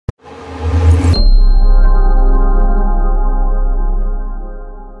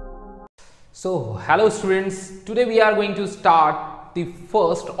So, hello students, today we are going to start the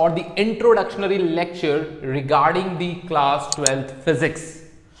first or the introductory lecture regarding the class 12th physics.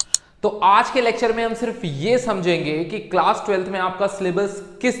 तो आज के lecture में हम सिर्फ ये समझेंगे कि क्लास 12th में आपका सिलेबस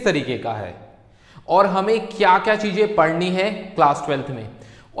किस तरीके का है और हमें क्या क्या चीजें पढ़नी है क्लास 12th में,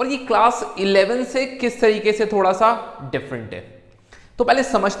 और ये क्लास 11 से किस तरीके से थोड़ा सा डिफरेंट है। तो पहले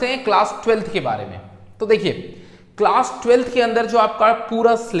समझते हैं क्लास 12th के बारे में। तो देखिए, क्लास 12th के अंदर जो आपका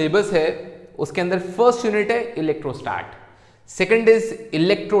पूरा सिलेबस है उसके अंदर फर्स्ट यूनिट है इलेक्ट्रोस्टैट, second is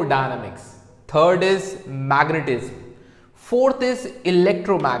electrodynamics, third is magnetism, fourth is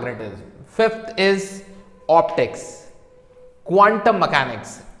electromagnetism, fifth is optics, quantum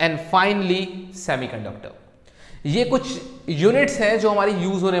mechanics and finally semiconductor. ये कुछ यूनिट्स हैं जो हमारी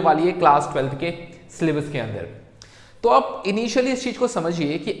यूज होने वाली है क्लास 12th के सिलेबस के अंदर। तो आप इनिशियली इस चीज को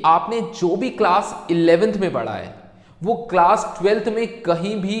समझिए कि आपने जो भी क्लास 11th में पढ़ा है वो क्लास 12th में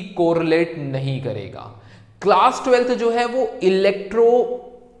कहीं भी कोरिलेट नहीं करेगा। क्लास 12th जो है वो इलेक्ट्रो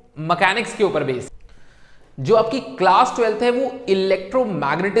मैकेनिक्स के ऊपर बेस, जो आपकी क्लास 12th है वो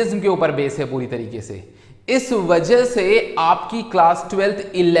इलेक्ट्रोमैग्नेटिज्म के ऊपर बेस है पूरी तरीके से। इस वजह से आपकी क्लास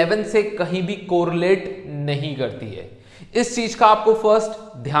 12th 11 से कहीं भी कोरिलेट नहीं करती है। इस चीज का आपको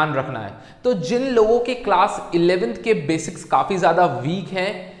फर्स्ट ध्यान रखना है। तो जिन लोगों के क्लास 11th के बेसिक्स काफी ज्यादा वीक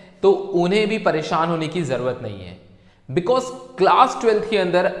हैं तो उन्हें भी परेशान होने की जरूरत नहीं है, बिकॉज क्लास 12th के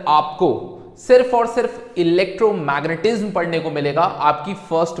अंदर आपको सिर्फ और सिर्फ इलेक्ट्रोमैग्नेटिज्म पढ़ने को मिलेगा आपकी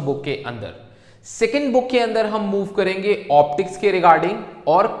फर्स्ट बुक के अंदर। सेकेंड बुक के अंदर हम मूव करेंगे ऑप्टिक्स के रिगार्डिंग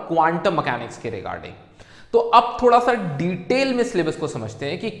और क्वांटम मैकेनिक्स के रिगार्डिंग। तो अब थोड़ा सा डिटेल में सिलेबस को समझते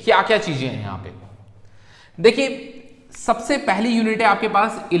हैं कि क्या क्या चीजें हैं यहां पे। देखिए, सबसे पहली यूनिट है आपके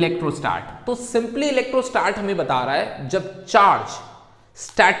पास इलेक्ट्रोस्टैट। तो सिंपली इलेक्ट्रोस्टैट हमें बता रहा है जब चार्ज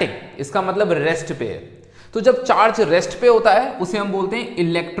स्टैटिक, इसका मतलब रेस्ट पे है, तो जब चार्ज रेस्ट पे होता है उसे हम बोलते हैं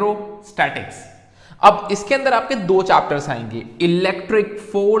इलेक्ट्रोस्टैटिक्स। अब इसके अंदर आपके दो चैप्टर्स आएंगे, electric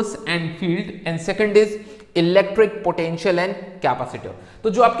force and field and second is electric potential and capacitor. तो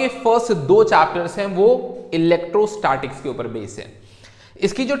जो आपके फर्स्ट दो चैप्टर्स हैं वो इलेक्ट्रोस्टैटिक्स के ऊपर बेस है।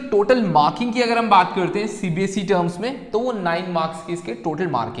 इसकी जो टोटल मार्किंग की अगर हम बात करते हैं सीबीएसई टर्म्स में, तो वो 9 मार्क्स की इसके टोटल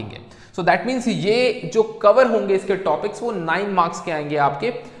मार्किंग है। सो दैट मीन्स ये जो कवर होंगे इसके टॉपिक्स वो 9 मार्क्स के आएंगे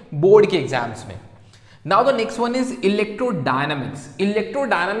आपके बोर्ड के एग्जाम्स में। Now the next one is electrodynamics.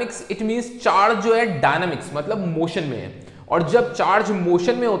 Electrodynamics it means charge जो है डायनामिक्स मतलब मोशन में है, और जब चार्ज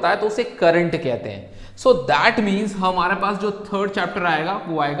मोशन में होता है तो उसे करंट कहते हैं। सो दैट मींस हमारे पास जो थर्ड चैप्टर आएगा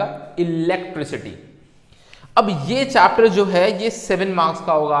वो आएगा इलेक्ट्रिसिटी। अब ये चैप्टर जो है ये 7 मार्क्स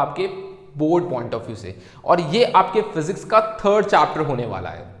का होगा आपके बोर्ड पॉइंट ऑफ व्यू से, और ये आपके फिजिक्स का थर्ड चैप्टर होने वाला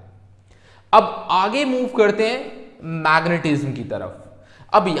है। अब आगे मूव करते हैं मैग्नेटिज्म की तरफ।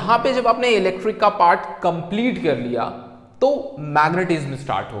 अब यहां पे जब आपने इलेक्ट्रिक का पार्ट कंप्लीट कर लिया तो मैग्नेटिज्म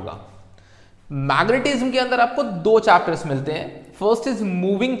स्टार्ट होगा। मैग्नेटिज्म के अंदर आपको दो चैप्टर्स मिलते हैं, first is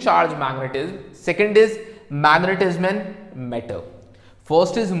moving charge magnetism, second is magnetism and matter.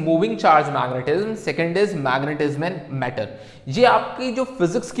 First is moving charge magnetism, second is magnetism and matter. ये आपकी जो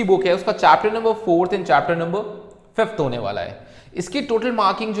फिजिक्स की बुक है उसका chapter number 4 and chapter number 5 होने वाला है। इसकी टोटल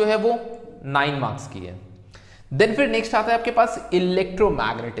मार्किंग जो है वो 9 मार्क्स की है। देन फिर नेक्स्ट आता है आपके पास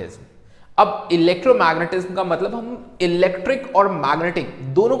इलेक्ट्रोमैग्नेटिज्म। अब इलेक्ट्रोमैग्नेटिज्म का मतलब हम इलेक्ट्रिक और मैग्नेटिक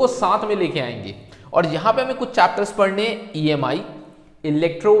दोनों को साथ में लेके आएंगे, और यहां पे हमें कुछ चैप्टर्स पढ़ने हैं, EMI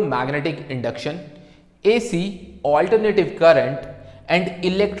electromagnetic induction, AC alternative current and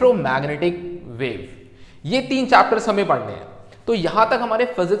electromagnetic wave. ये 3 चैप्टर्स हमें पढ़ने हैं। तो यहां तक हमारे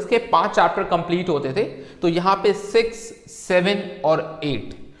फिजिक्स के 5 चैप्टर कंप्लीट होते थे। तो यहां पे 6, 7 और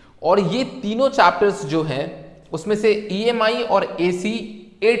 8, और ये तीनों चैप्टर्स जो हैं उसमें से ईएमआई और एसी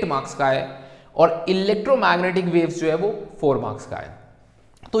 8 मार्क्स का है, और इलेक्ट्रोमैग्नेटिक वेव्स जो है वो 4 मार्क्स का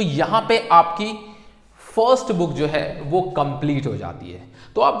है। तो यहां पे आपकी फर्स्ट बुक जो है वो कंप्लीट हो जाती है।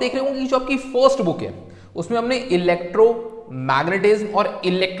 तो आप देख रहे होंगे कि जो आपकी फर्स्ट बुक है उसमें हमने इलेक्ट्रोमैग्नेटिज्म और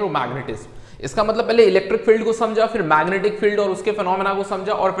इलेक्ट्रोमैग्नेटिज्म, इसका मतलब पहले इलेक्ट्रिक फील्ड को समझा, फिर मैग्नेटिक फील्ड और उसके फिनोमेना को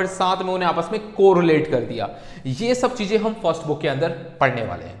समझा, और फिर साथ में उन्हें आपस में कोरिलेट कर दिया। ये सब चीजें हम फर्स्ट बुक के अंदर पढ़ने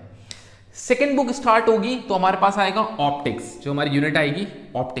वाले हैं। सेकेंड बुक स्टार्ट होगी तो हमारे पास आएगा ऑप्टिक्स, जो हमारी यूनिट आएगी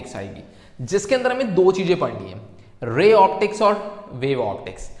ऑप्टिक्स आएगी, जिसके अंदर हमें 2 चीजें पढ़नी है, रे ऑप्टिक्स और वेव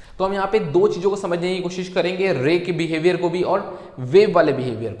ऑप्टिक्स। तो हम यहाँ पे 2 चीजों को समझने की कोशिश करेंगे, रे के बिहेवियर को भी और वेव वाले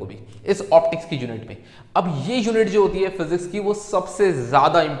बिहेवियर को भी, इस ऑप्टिक्स की यूनिट में। अब ये यूनिट जो होती है फिजिक्स की वो सबसे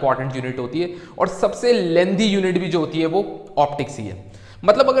ज्यादा इंपॉर्टेंट यूनिट होती है, और सबसे लेंथी यूनिट भी जो होती है वो ऑप्टिक्स ही है।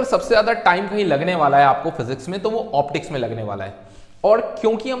 मतलब अगर सबसे ज्यादा टाइम कहीं लगने वाला है आपको फिजिक्स में तो वो ऑप्टिक्स में लगने वाला है, और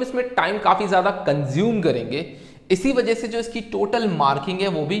क्योंकि हम इसमें टाइम काफी ज्यादा कंज्यूम करेंगे इसी वजह से जो इसकी टोटल मार्किंग है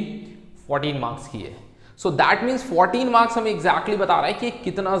वो भी 14 मार्क्स की है। सो दैट मीन्स 14 मार्क्स हमें एग्जैक्टली बता रहा है कि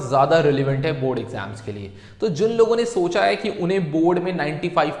कितना ज्यादा रिलेवेंट है बोर्ड एग्जाम्स के लिए। तो जिन लोगों ने सोचा है कि उन्हें बोर्ड में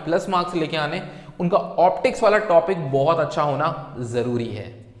 95 प्लस मार्क्स लेके आने, उनका ऑप्टिक्स वाला टॉपिक बहुत अच्छा होना जरूरी है।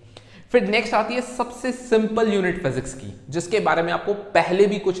 फिर नेक्स्ट आती है सबसे सिंपल यूनिट फिजिक्स की, जिसके बारे में आपको पहले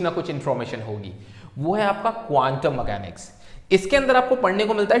भी कुछ ना कुछ इंफॉर्मेशन होगी, वो है आपका क्वांटम मैकेनिक्स। इसके अंदर आपको पढ़ने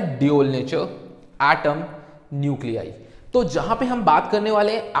को मिलता है ड्यूल नेचर, एटम, न्यूक्लियाई। तो जहां पे हम बात करने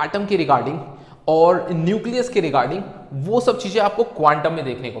वाले हैं एटम के रिगार्डिंग और न्यूक्लियस के रिगार्डिंग, वो सब चीजें आपको क्वांटम में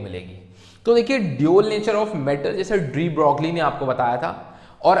देखने को मिलेगी। तो देखिए ड्यूल नेचर ऑफ मैटर जैसे डी ब्रॉगली ने आपको बताया था,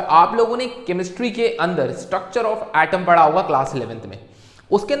 और आप लोगों ने केमिस्ट्री के अंदर स्ट्रक्चर ऑफ एटम पढ़ा होगा क्लास 11th में।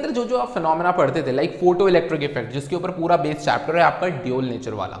 उसके अंदर जो जो आप फिनोमेना पढ़ते थे लाइक फोटो इलेक्ट्रिक इफेक्ट, जिसके ऊपर पूरा बेस चैप्टर है आपका ड्यूल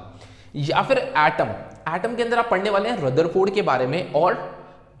नेचर वाला, या फिर एटम के अंदर आप पढ़ने वाले हैं रदरफोर्ड के बारे में और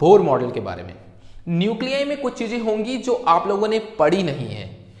बोर मॉडल के बारे में। न्यूक्लियाई में कुछ चीजें होंगी जो आप लोगों ने पढ़ी नहीं है,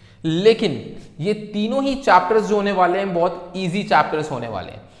 लेकिन ये तीनों ही चैप्टर्स जो होने वाले हैं बहुत इजी चैप्टर्स होने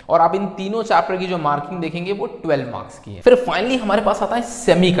वाले हैं, और आप इन तीनों चैप्टर की जो मार्किंग देखेंगे वो 12 मार्क्स की है। फिर फाइनली हमारे पास आता है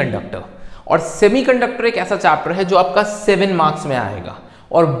सेमीकंडक्टर, और सेमीकंडक्टर एक ऐसा चैप्टर है जो आपका 7 मार्क्स में आएगा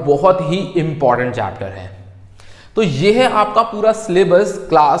और बहुत ही इंपॉर्टेंट चैप्टर है। तो ये है आपका पूरा सिलेबस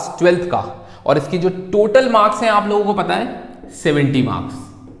क्लास 12th का, और इसकी जो टोटल मार्क्स हैं आप लोगों को पता है 70 मार्क्स।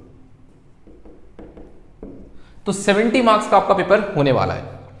 तो 70 मार्क्स का आपका पेपर होने वाला है।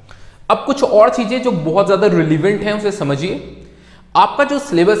 अब कुछ और चीजें जो बहुत ज्यादा रिलेवेंट हैं उसे समझिए। आपका जो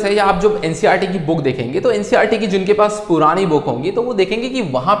सिलेबस है, या आप जब एनसीईआरटी की बुक देखेंगे तो एनसीईआरटी की जिनके पास पुरानी बुक होंगी तो वो देखेंगे कि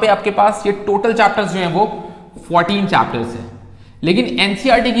वहां पे आपके पास ये टोटल चैप्टर्स जो हैं वो 14 चैप्टर्स हैं, लेकिन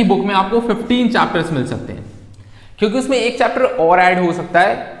एनसीईआरटी की बुक में आपको 15 चैप्टर्स मिल सकते हैं, क्योंकि उसमें एक चैप्टर और ऐड हो सकता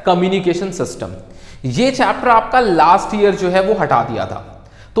है, कम्युनिकेशन सिस्टम। ये चैप्टर आपका लास्ट ईयर जो है वो हटा दिया था,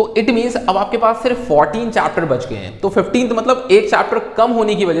 तो इट मींस अब आपके पास सिर्फ 14 चैप्टर बच गए हैं। तो 15 मतलब एक चैप्टर कम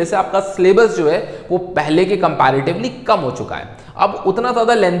होने की वजह से आपका सिलेबस जो है वो पहले के कंपैरेटिवली कम हो चुका है, अब उतना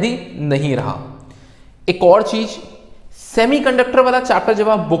ज्यादा लेंथी नहीं रहा। एक और चीज, सेमीकंडक्टर वाला चैप्टर जब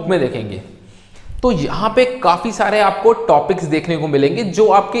आप बुक में देखेंगे तो यहां पे काफी सारे आपको टॉपिक्स देखने को मिलेंगे जो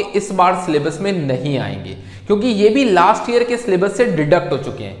आपके इस बार सिलेबस में नहीं आएंगे, क्योंकि ये भी लास्ट ईयर के सिलेबस से डिडक्ट हो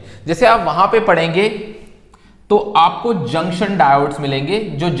चुके हैं। जैसे आप वहां पे पढ़ेंगे तो आपको जंक्शन डायोड्स मिलेंगे,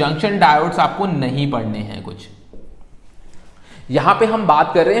 जो जंक्शन डायोड्स आपको नहीं पढ़ने हैं कुछ। यहां पे हम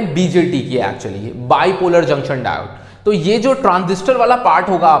बात कर रहे हैं बीजेटी की, एक्चुअली बाइपोलर जंक्शन डायोड। तो ये जो ट्रांजिस्टर वाला पार्ट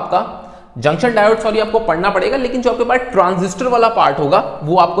होगा आपका, जंक्शन डायोड सॉरी आपको पढ़ना पड़ेगा, लेकिन जो आपके पास ट्रांजिस्टर वाला पार्ट होगा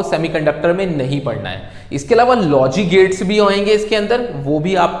वो आपको सेमीकंडक्टर में नहीं पढ़ना है। इसके अलावा लॉजिक गेट्स भी होंगे इसके अंदर, वो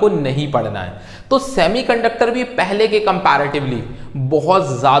भी आपको नहीं पढ़ना है। तो सेमीकंडक्टर भी पहले के कंपैरेटिवली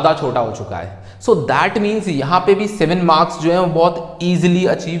बहुत ज्यादा छोटा हो चुका है। सो दैट मीन्स यहां पे भी 7 मार्क्स जो है वो बहुत इजीली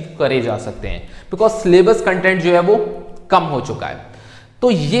अचीव करे जा सकते हैं, बिकॉज सिलेबस कंटेंट जो है वो कम हो चुका है।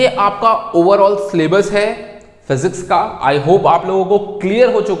 तो ये आपका ओवरऑल सिलेबस है फिजिक्स का। आई होप आप लोगों को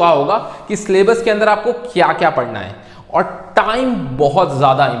क्लियर हो चुका होगा कि सिलेबस के अंदर आपको क्या क्या पढ़ना है, और टाइम बहुत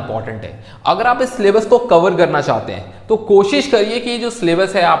ज्यादा इंपॉर्टेंट है। अगर आप इस सिलेबस को कवर करना चाहते हैं तो कोशिश करिए कि जो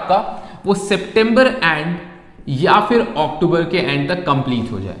सिलेबस है आपका वो सितंबर एंड या फिर अक्टूबर के एंड तक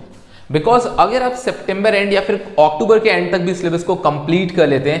कंप्लीट हो जाए, बिकॉज अगर आप सितंबर एंड या फिर अक्टूबर के एंड तक भी सिलेबस को कंप्लीट कर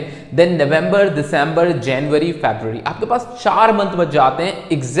लेते हैं, देन नवंबर, दिसंबर, जनवरी, फरवरी, आपके पास 4 मंथ बच जाते हैं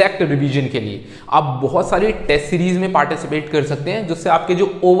एग्जैक्ट रिवीजन के लिए। आप बहुत सारी टेस्ट सीरीज में पार्टिसिपेट कर सकते हैं, जिससे आपके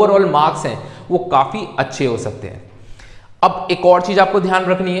जो ओवरऑल मार्क्स हैं वो काफी अच्छे हो सकते हैं। अब एक और चीज आपको ध्यान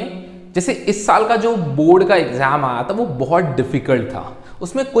रखनी है, जैसे इस साल का जो बोर्ड का एग्जाम आया था वो बहुत डिफिकल्ट था।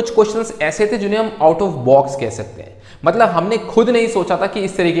 उसमें कुछ क्वेश्चंस ऐसे थे जिन्हें हम आउट ऑफ बॉक्स कह सकते हैं, मतलब हमने खुद नहीं सोचा था कि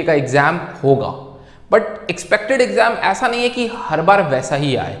इस तरीके का एग्जाम होगा। बट एक्सपेक्टेड एग्जाम ऐसा नहीं है कि हर बार वैसा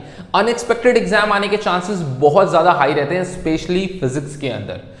ही आए, अनएक्सपेक्टेड एग्जाम आने के चांसेस बहुत ज्यादा हाई रहते हैं, स्पेशली फिजिक्स के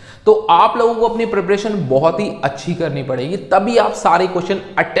अंदर। तो आप लोगों को अपनी प्रिपरेशन बहुत ही अच्छी करनी पड़ेगी, तभी आप सारे क्वेश्चन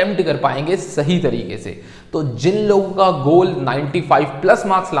अटेम्प्ट कर पाएंगे सही तरीके से। तो जिन लोगों का गोल 95 प्लस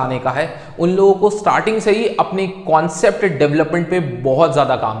मार्क्स लाने का है, उन लोगों को स्टार्टिंग से ही अपने कॉन्सेप्ट डेवलपमेंट पे बहुत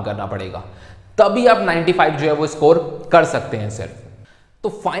ज्यादा काम करना पड़ेगा, तभी आप 95 जो है वो स्कोर कर सकते हैं सिर्फ। तो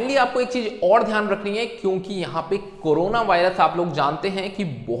फाइनली आपको एक चीज और ध्यान रखनी है, क्योंकि यहां पे कोरोना वायरस आप लोग जानते हैं कि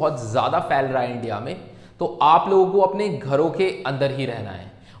बहुत ज्यादा फैल रहा है इंडिया में, तो आप लोगों को अपने घरों के अंदर ही रहना है।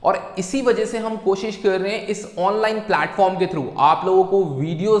 और इसी वजह से हम कोशिश कर रहे हैं इस ऑनलाइन प्लेटफॉर्म के थ्रू आप लोगों को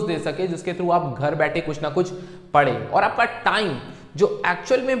वीडियोस दे सके, जिसके थ्रू आप घर बैठे कुछ ना कुछ पढ़ें, और आपका टाइम जो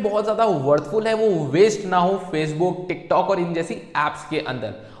एक्चुअल में बहुत ज्यादा वर्थफुल है वो वेस्ट ना हो फेसबुक, टिकटॉक और इन जैसी एप्स के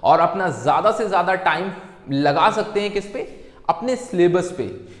अंदर, और अपना ज्यादा से ज्यादा टाइम लगा सकते हैं किस पे, अपने सिलेबस पे।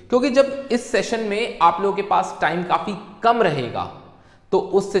 क्योंकि जब इस सेशन में आप लोगों के पास टाइम काफी कम रहेगा तो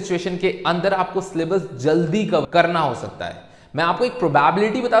उस सिचुएशन के अंदर आपको सिलेबस जल्दी करना हो सकता है, मैं आपको एक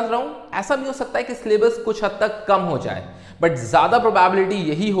प्रोबेबिलिटी बता रहा हूं, ऐसा भी हो सकता है कि सिलेबस कुछ हद तक कम हो जाए, बट ज्यादा प्रोबेबिलिटी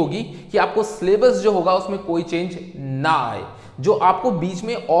यही होगी कि आपको सिलेबस जो होगा उसमें कोई चेंज ना आए। जो आपको बीच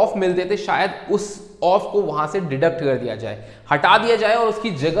में ऑफ मिलते थे शायद उस ऑफ को वहां से डिडक्ट कर दिया जाए, हटा दिया जाए और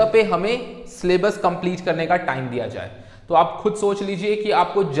उसकी जगह पे हमें सिलेबस कंप्लीट करने का टाइम दिया जाए। तो आप खुद सोच लीजिए कि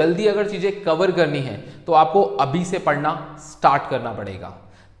आपको जल्दी अगर चीजें कवर करनी है तो आपको अभी से पढ़ना स्टार्ट करना पड़ेगा,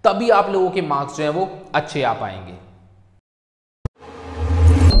 तभी आप लोगों के मार्क्स जो है वो अच्छे आ पाएंगे।